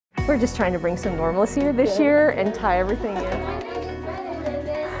We're just trying to bring some normalcy here this year and tie everything in.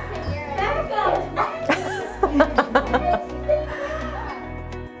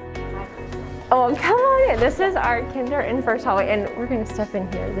 Oh, come on in. This is our kinder and first hallway, and we're going to step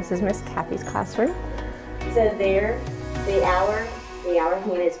in here. This is Miss Kathy's classroom. So there, the hour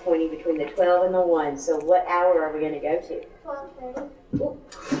hand is pointing between the 12 and the 1. So what hour are we going to go to?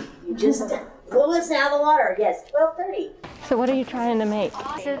 12:30. You just blew us out of the water. Yes, 12:30. So what are you trying to make?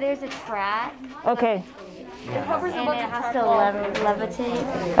 So there's a track. Okay. And it has to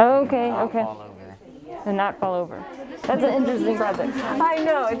levitate. Okay, okay. And not fall over. That's an interesting project. I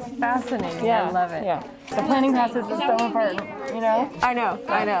know, it's fascinating. Yeah, I love it. Yeah. The planning process is so important, you know? I know.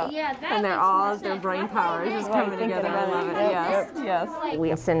 And they're all, their brain power is just coming together. I love it. Yes.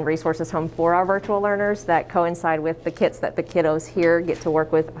 We send resources home for our virtual learners that coincide with the kits that the kiddos here get to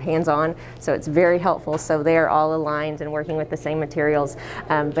work with hands-on. So it's very helpful. So they are all aligned and working with the same materials.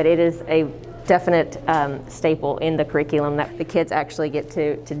 But it is a definite staple in the curriculum that the kids actually get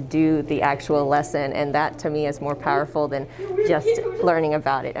to do the actual lesson, and that to me is more powerful than just learning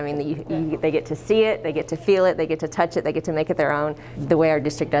about it. I mean, they get to see it, they get to feel it, they get to touch it, they get to make it their own. The way our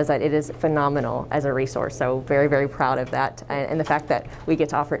district does that, it is phenomenal as a resource, so very, very proud of that. And the fact that we get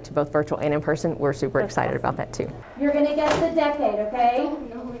to offer it to both virtual and in person, we're super excited about that too. You're going to guess the decade, okay?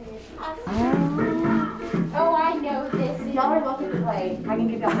 Oh, I know this. Y'all are welcome to play. I can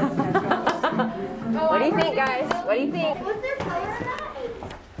give y'all this. What do you think, guys? What do you think? Was there fire in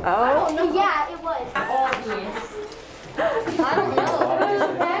that? Oh. Yeah, it was. I don't know.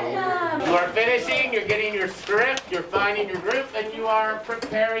 You are finishing, you're getting your script, you're finding your group, and you are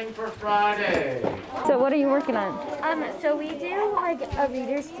preparing for Friday. So what are you working on? So we do like a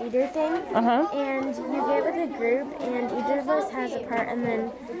reader's theater thing, and you get with a group, and each of us has a part, and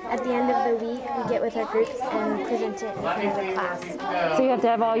then at the end of the week we get with our groups and present it in front of the class. So you have to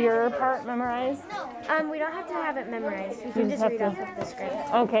have all your part memorized? We don't have to have it memorized. We can just read off of the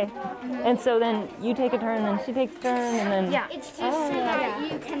script. Okay. And so then you take a turn, then she takes a turn, and then... Yeah. It's just so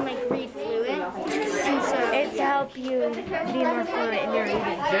that you can like read fluent, and so it's to help you be more fluent in your reading.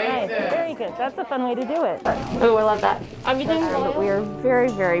 Nice. Very good. That's a fun way to do it. Oh, I love that. But we are very,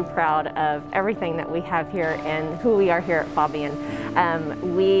 very proud of everything that we have here and who we are here at Faubion.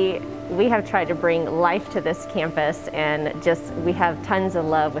 We have tried to bring life to this campus, and we have tons of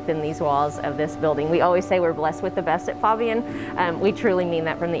love within these walls of this building. We always say we're blessed with the best at Faubion. We truly mean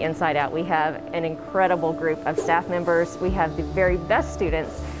that from the inside out. We have an incredible group of staff members. We have the very best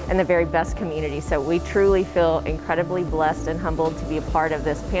students and the very best community. So we truly feel incredibly blessed and humbled to be a part of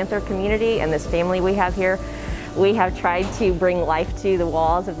this Panther community and this family we have here. We have tried to bring life to the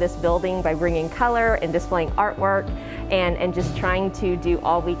walls of this building by bringing color and displaying artwork and just trying to do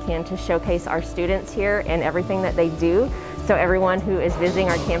all we can to showcase our students here and everything that they do, so everyone who is visiting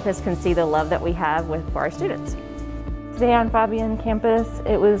our campus can see the love that we have for our students. Today on Faubion campus,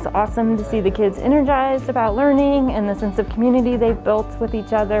 it was awesome to see the kids energized about learning and the sense of community they've built with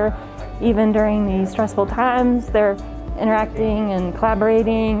each other. Even during these stressful times, they're interacting and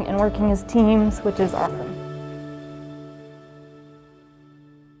collaborating and working as teams, which is awesome.